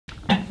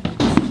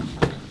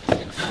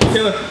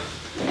Taylor,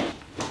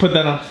 put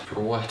that on. For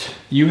what?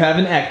 You have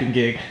an acting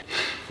gig.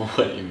 What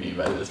do you mean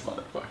by this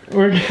motherfucker?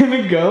 We're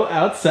gonna go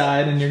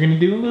outside and you're gonna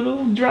do a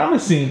little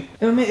drama scene.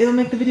 It'll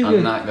make the video good.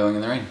 I'm not going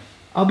in the rain.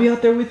 I'll be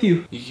out there with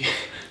you. You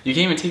can't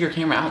even take your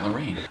camera out in the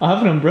rain. I'll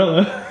have an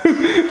umbrella.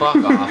 Fuck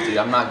off, dude.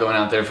 I'm not going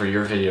out there for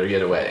your video to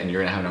get wet and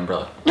you're gonna have an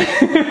umbrella. Do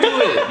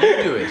it.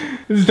 You do it.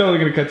 This is totally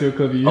gonna cut to a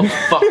clip of you. Oh,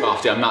 fuck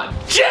off, dude. I'm not.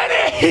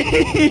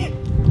 Jenny!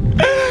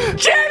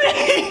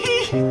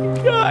 Jenny!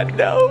 God,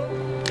 no.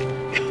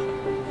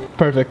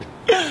 Perfect.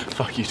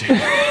 Fuck you, dude.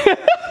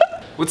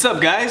 What's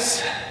up,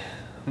 guys?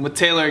 I'm with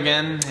Taylor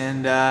again,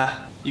 and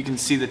you can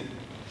see the...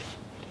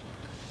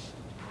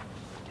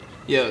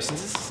 Yo,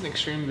 since this is an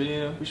extreme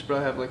video, we should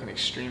probably have like an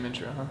extreme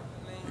intro, huh?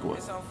 What?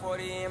 What's up,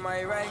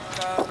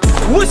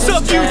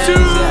 YouTube? You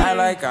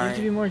have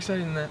to be more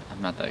excited than that.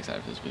 I'm not that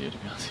excited for this video, to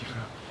be honest with you,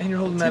 bro. And you're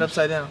holding that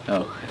upside down.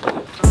 Oh.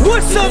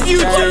 What's up,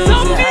 YouTube?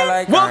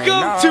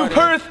 Welcome to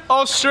Perth,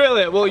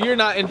 Australia. Well, you're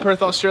not in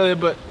Perth, Australia,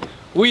 but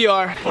we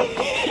are.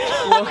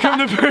 Welcome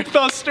to Perth,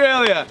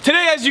 Australia.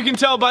 Today, as you can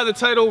tell by the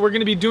title, we're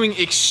gonna be doing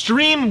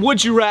Extreme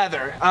Would You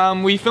Rather.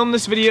 We filmed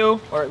this video,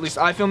 or at least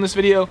I filmed this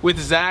video with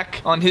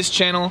Zach on his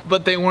channel,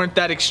 but they weren't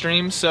that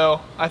extreme,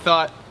 so I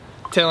thought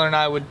Taylor and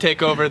I would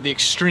take over the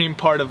extreme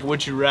part of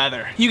Would You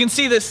Rather. You can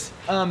see this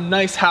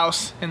nice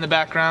house in the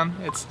background.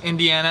 It's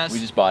Indiana's. We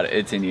just bought it.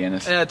 It's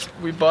Indiana's. Yeah,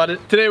 we bought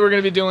it. Today we're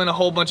gonna be doing a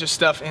whole bunch of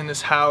stuff in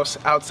this house,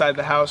 outside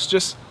the house,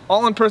 just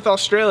all in Perth,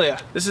 Australia.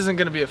 This isn't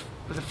gonna be a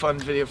fun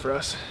video for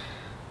us.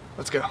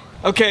 Let's go.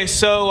 Okay,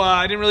 so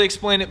I didn't really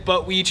explain it,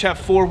 but we each have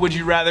 4 Would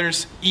You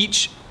Rathers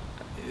each.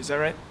 Is that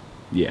right?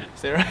 Yeah.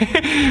 Is that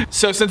right?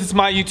 So since it's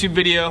my YouTube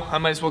video, I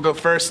might as well go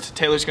first.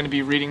 Taylor's gonna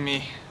be reading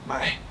me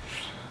my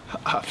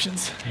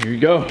options. Here you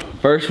go.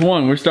 First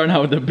one. We're starting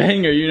out with a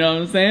banger, you know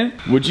what I'm saying?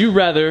 Would you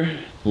rather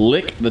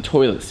lick the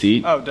toilet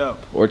seat Oh,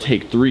 dope. or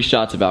take 3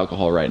 shots of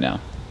alcohol right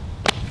now?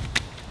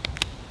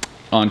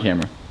 On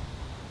camera.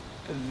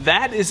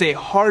 That is a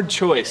hard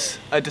choice.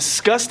 A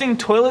disgusting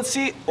toilet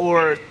seat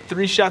or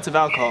 3 shots of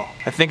alcohol.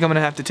 I think I'm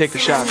gonna have to take the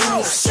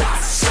shots.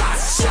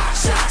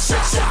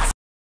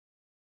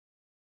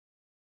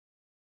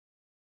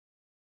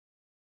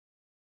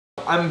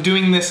 I'm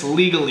doing this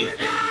legally.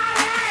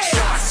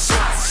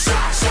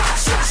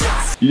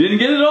 You didn't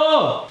get it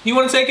all! You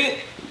wanna take it?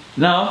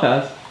 No, I'll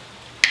pass.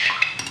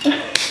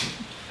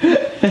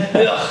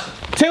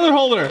 Taylor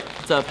Holder.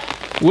 What's up?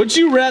 Would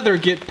you rather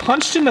get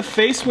punched in the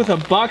face with a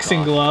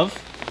boxing glove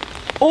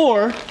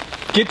or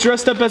get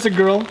dressed up as a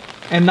girl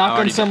and knock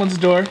on someone's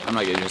door? I'm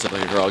not getting dressed up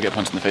like a girl. I'll get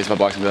punched in the face by a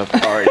boxing glove.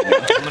 Alright.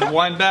 I'm gonna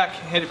wind back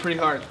and hit it pretty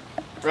hard.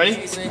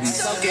 Ready?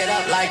 Soak it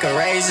up like a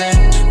raisin.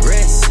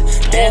 Wrist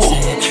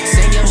dancing.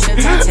 Sing your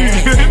shit.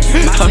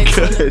 I'm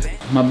good.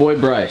 My boy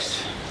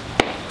Bryce.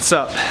 What's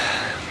up?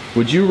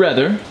 Would you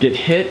rather get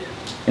hit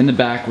in the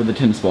back with a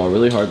tennis ball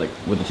really hard, like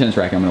with a tennis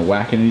racket, I'm gonna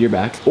whack it into your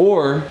back?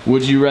 Or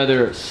would you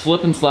rather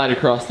slip and slide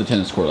across the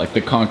tennis court, like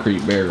the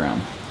concrete bare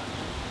ground?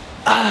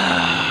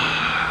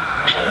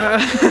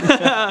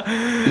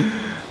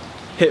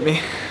 Hit me.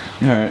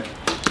 Alright.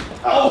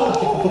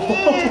 Oh!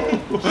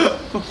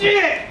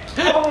 Shit!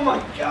 Oh my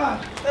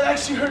god, that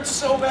actually hurts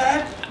so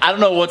bad. I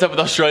don't know what's up with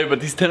Australia, but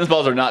these tennis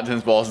balls are not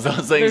tennis balls.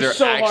 Those things They're are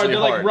so hard. actually They're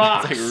hard. like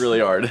rocks. It's like really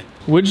hard.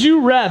 Would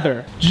you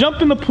rather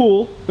jump in the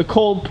pool, the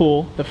cold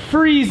pool, the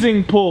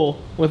freezing pool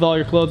with all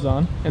your clothes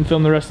on and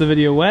film the rest of the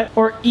video wet,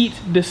 or eat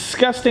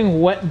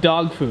disgusting wet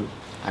dog food?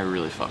 I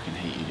really fucking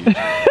hate you, dude.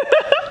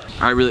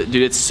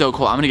 Dude, it's so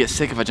cold. I'm gonna get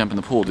sick if I jump in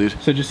the pool, dude.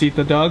 So just eat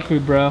the dog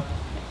food, bro.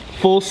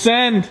 Full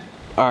send.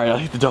 Alright, I'll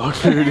eat the dog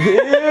food.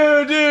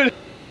 Ew, dude.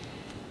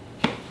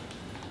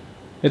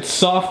 It's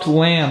soft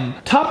lamb,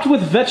 topped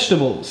with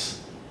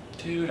vegetables.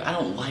 Dude, I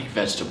don't like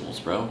vegetables,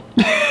 bro.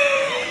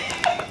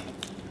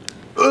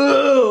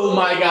 Oh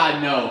my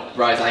god, no.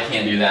 Bryce, I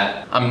can't do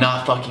that. I'm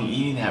not fucking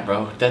eating that,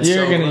 bro. That's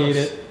You're so gonna gross. eat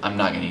it. I'm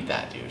not gonna eat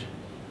that, dude.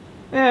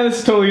 Yeah, this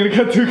is totally gonna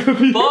cut through the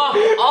video. Fuck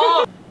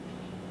off!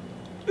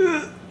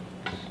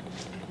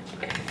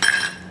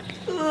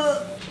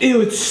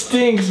 Ew, it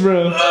stinks,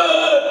 bro.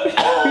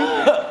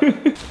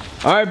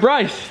 Alright,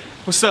 Bryce.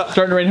 What's up?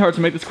 Starting to rain hard,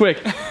 so make this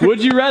quick.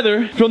 Would you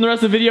rather film the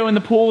rest of the video in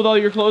the pool with all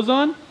your clothes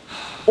on?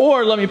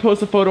 Or let me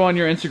post a photo on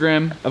your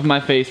Instagram of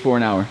my face for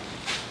an hour?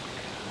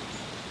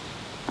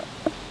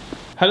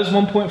 How does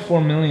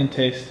 1.4 million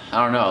taste?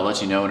 I don't know, I'll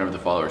let you know whenever the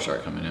followers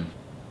start coming in.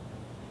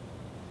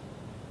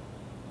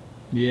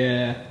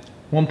 Yeah,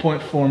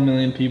 1.4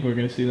 million people are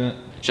gonna see that.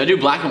 Should I do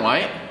black and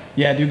white?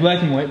 Yeah, do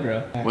black and white,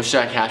 bro. What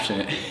should I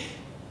caption it?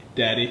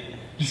 Daddy.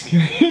 Just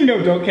kidding.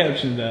 No, don't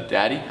caption that.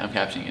 Daddy? I'm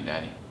captioning it,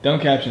 Daddy. Don't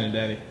caption it,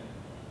 Daddy.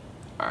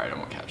 Alright, I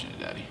won't caption it,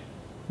 Daddy.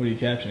 What are you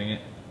captioning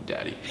it?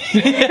 Daddy.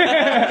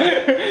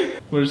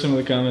 What are some of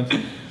the comments?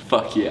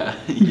 Fuck yeah.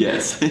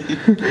 Yes.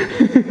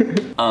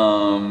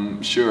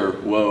 Sure.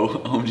 Whoa.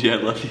 OMG, I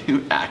love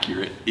you.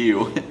 Accurate.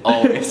 Ew.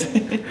 Always.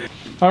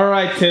 All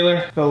right,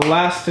 Taylor, the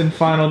last and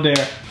final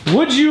dare.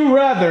 Would you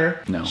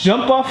rather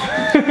jump off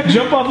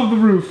of the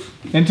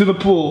roof into the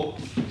pool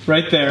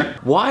right there?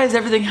 Why does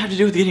everything have to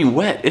do with getting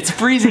wet? It's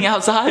freezing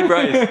outside,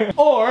 Bryce.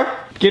 Or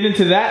get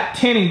into that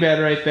tanning bed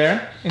right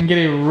there and get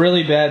a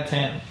really bad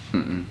tan.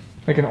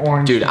 Like an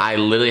orange. Dude, I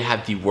literally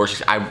have the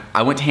worst.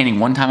 I went tanning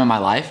one time in my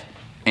life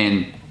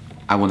and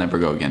I will never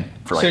go again.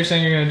 For like, so you're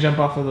saying you're gonna jump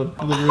off of the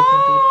roof into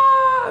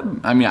the...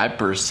 I mean, I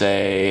per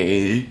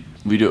se,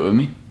 will you do it with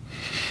me?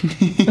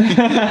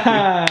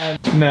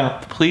 No.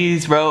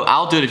 Please, bro.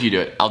 I'll do it if you do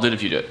it. I'll do it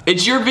if you do it.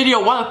 It's your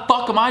video. Why the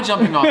fuck am I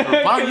jumping off the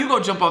roof? Why don't you go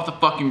jump off the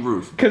fucking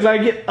roof? Because I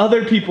get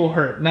other people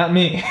hurt, not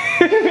me.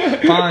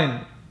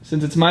 Fine.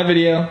 Since it's my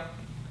video,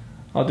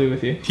 I'll do it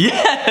with you.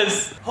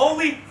 Yes!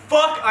 Holy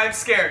fuck, I'm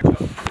scared.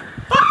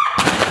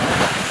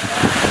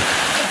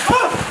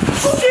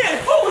 Oh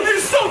shit! Oh,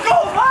 this is so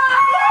cold!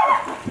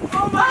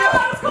 Oh my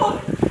god, it's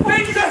cold!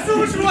 Thank you guys so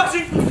much for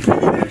watching. If you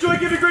did enjoy,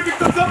 give it a great big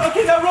thumbs up.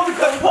 Okay, now roll the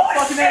clip.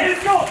 Holy shit,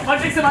 let's go!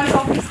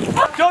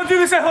 Don't do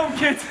this at home,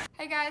 kids.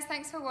 Hey guys,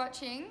 thanks for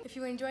watching. If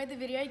you enjoyed the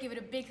video, give it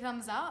a big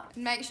thumbs up.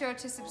 And make sure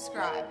to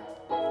subscribe.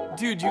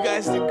 Dude, you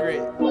guys did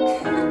great.